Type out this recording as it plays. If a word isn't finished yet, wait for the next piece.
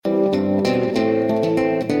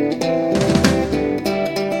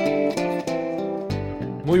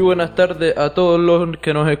buenas tardes a todos los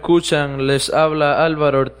que nos escuchan. Les habla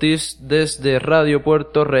Álvaro Ortiz desde Radio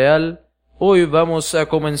Puerto Real. Hoy vamos a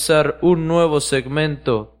comenzar un nuevo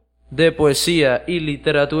segmento de poesía y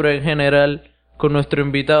literatura en general con nuestro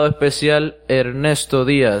invitado especial Ernesto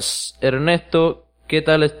Díaz. Ernesto, ¿qué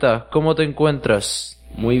tal estás? ¿Cómo te encuentras?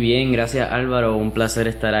 Muy bien, gracias Álvaro, un placer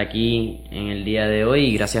estar aquí en el día de hoy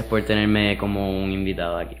y gracias por tenerme como un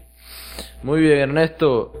invitado aquí. Muy bien,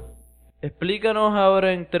 Ernesto. Explícanos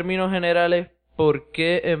ahora en términos generales por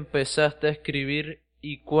qué empezaste a escribir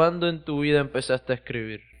y cuándo en tu vida empezaste a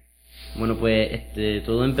escribir. Bueno, pues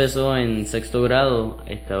todo empezó en sexto grado.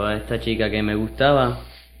 Estaba esta chica que me gustaba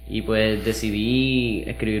y pues decidí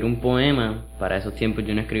escribir un poema. Para esos tiempos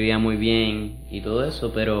yo no escribía muy bien y todo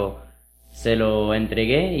eso, pero se lo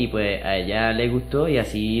entregué y pues a ella le gustó y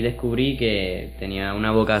así descubrí que tenía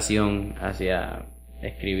una vocación hacia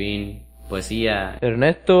escribir poesía.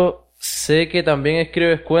 Ernesto, sé que también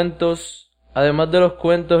escribes cuentos. Además de los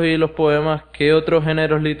cuentos y los poemas, ¿qué otros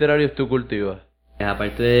géneros literarios tú cultivas?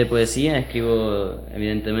 Aparte de poesía, escribo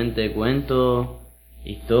evidentemente cuentos,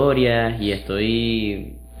 historias y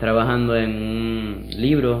estoy trabajando en un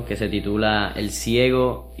libro que se titula El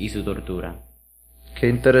ciego y su tortura. Qué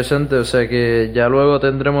interesante, o sea que ya luego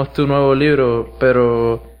tendremos tu nuevo libro,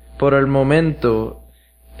 pero por el momento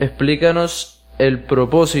explícanos el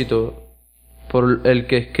propósito por el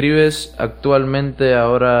que escribes actualmente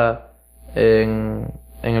ahora en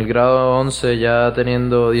el grado 11 ya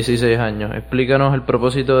teniendo 16 años. Explícanos el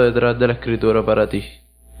propósito detrás de la escritura para ti.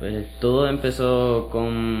 Pues todo empezó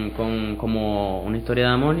con como una historia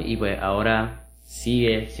de amor y pues ahora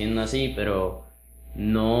sigue siendo así, pero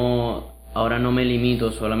ahora no me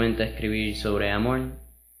limito solamente a escribir sobre amor,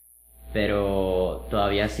 pero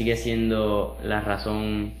todavía sigue siendo la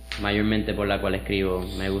razón mayormente por la cual escribo.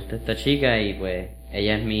 Me gusta esta chica y pues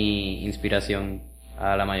ella es mi inspiración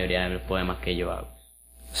a la mayoría de los poemas que yo hago.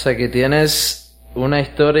 O sea que tienes una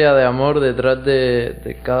historia de amor detrás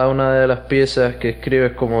de cada una de las piezas que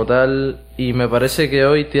escribes como tal, y me parece que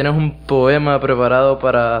hoy tienes un poema preparado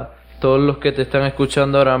para todos los que te están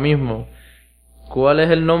escuchando ahora mismo. ¿Cuál es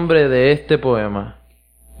el nombre de este poema?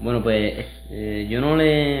 Bueno, pues yo no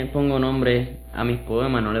le pongo nombre a mis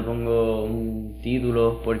poemas, no le pongo un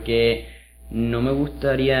título, porque no me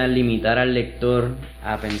gustaría limitar al lector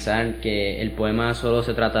a pensar que el poema solo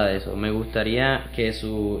se trata de eso. Me gustaría que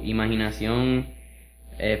su imaginación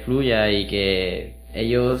fluya y que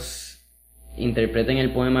ellos interpreten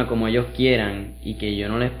el poema como ellos quieran y que yo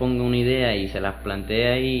no les ponga una idea y se las plantee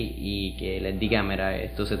ahí y que les diga, mira,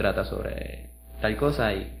 esto se trata sobre tal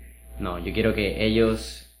cosa. Y no, yo quiero que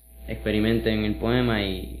ellos experimenten el poema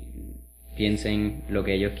y piensen lo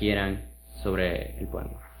que ellos quieran sobre el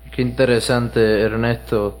poema. Qué interesante,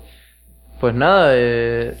 Ernesto. Pues nada,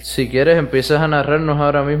 si quieres empiezas a narrarnos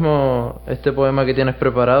ahora mismo este poema que tienes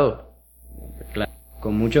preparado. Claro,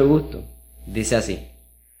 con mucho gusto. Dice así: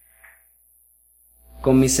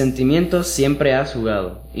 con mis sentimientos siempre has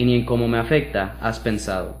jugado, y ni en cómo me afecta has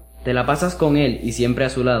pensado. Te la pasas con él y siempre a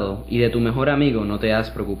su lado, y de tu mejor amigo no te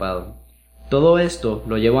has preocupado. Todo esto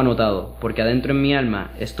lo llevo anotado, porque adentro en mi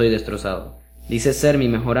alma estoy destrozado. Dices ser mi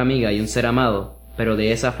mejor amiga y un ser amado, pero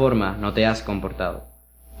de esa forma no te has comportado.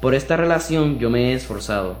 Por esta relación yo me he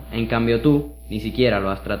esforzado, en cambio tú ni siquiera lo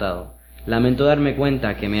has tratado. Lamento darme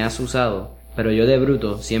cuenta que me has usado, pero yo de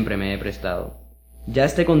bruto siempre me he prestado. Ya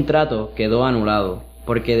este contrato quedó anulado,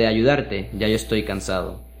 porque de ayudarte ya yo estoy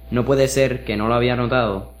cansado. No puede ser que no lo había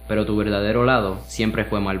notado, pero tu verdadero lado siempre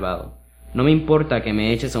fue malvado. No me importa que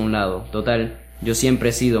me eches a un lado, total, yo siempre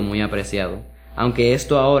he sido muy apreciado. Aunque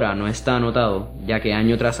esto ahora no está anotado, ya que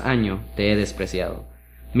año tras año te he despreciado.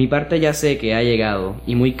 Mi parte ya sé que ha llegado,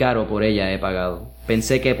 y muy caro por ella he pagado.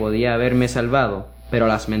 Pensé que podía haberme salvado, pero a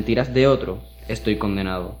las mentiras de otro estoy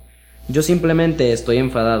condenado. Yo simplemente estoy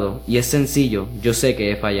enfadado, y es sencillo, yo sé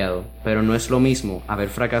que he fallado, pero no es lo mismo haber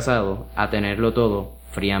fracasado a tenerlo todo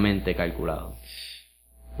fríamente calculado.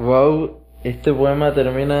 Wow, este poema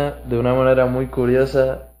termina de una manera muy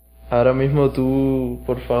curiosa. Ahora mismo tú,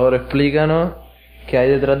 por favor, explícanos qué hay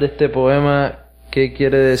detrás de este poema, qué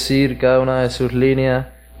quiere decir cada una de sus líneas,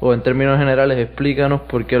 o en términos generales explícanos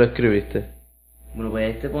por qué lo escribiste. Bueno,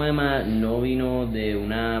 pues este poema no vino de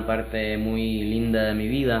una parte muy linda de mi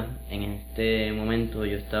vida. En este momento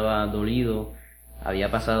yo estaba dolido, había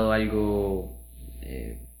pasado algo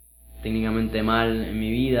técnicamente mal en mi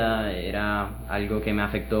vida, era algo que me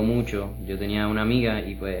afectó mucho. Yo tenía una amiga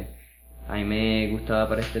y pues a mí me gustaba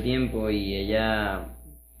para este tiempo y ella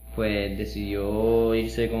pues decidió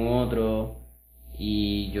irse con otro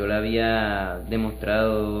y yo le había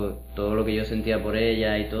demostrado todo lo que yo sentía por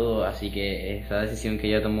ella y todo, así que esa decisión que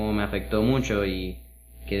ella tomó me afectó mucho y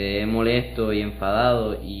quedé molesto y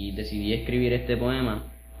enfadado y decidí escribir este poema,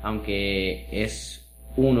 aunque es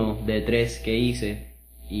uno de 3 que hice,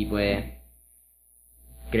 y pues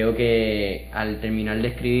creo que al terminar de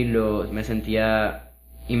escribirlo me sentía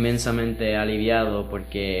inmensamente aliviado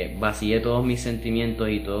porque vacié todos mis sentimientos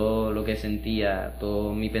y todo lo que sentía,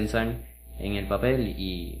 todo mi pensar en el papel,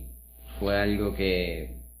 y fue algo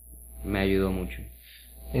que me ayudó mucho.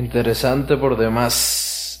 Interesante por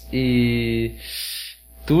demás. ¿Y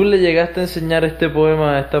tú le llegaste a enseñar este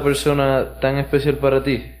poema a esta persona tan especial para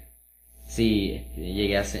ti? Sí,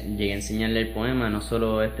 llegué a enseñarle el poema, no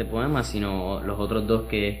solo este poema, sino los otros 2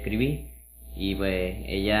 que escribí, y pues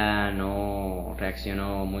ella no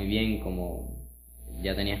reaccionó muy bien como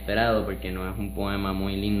ya tenía esperado, porque no es un poema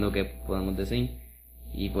muy lindo que podemos decir,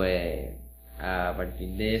 y pues a partir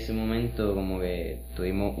de ese momento como que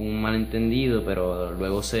tuvimos un malentendido, pero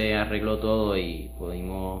luego se arregló todo y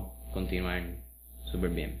pudimos continuar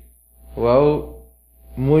súper bien. Wow,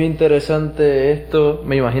 muy interesante esto.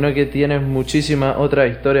 Me imagino que tienes muchísimas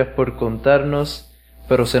otras historias por contarnos,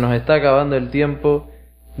 pero se nos está acabando el tiempo.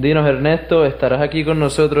 Dinos, Ernesto, estarás aquí con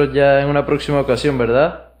nosotros ya en una próxima ocasión,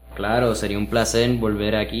 ¿verdad? Claro, sería un placer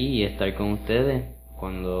volver aquí y estar con ustedes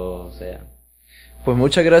cuando sea. Pues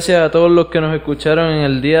muchas gracias a todos los que nos escucharon en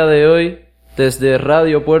el día de hoy. Desde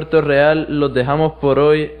Radio Puerto Real los dejamos por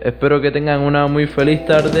hoy. Espero que tengan una muy feliz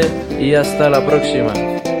tarde y hasta la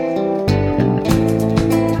próxima.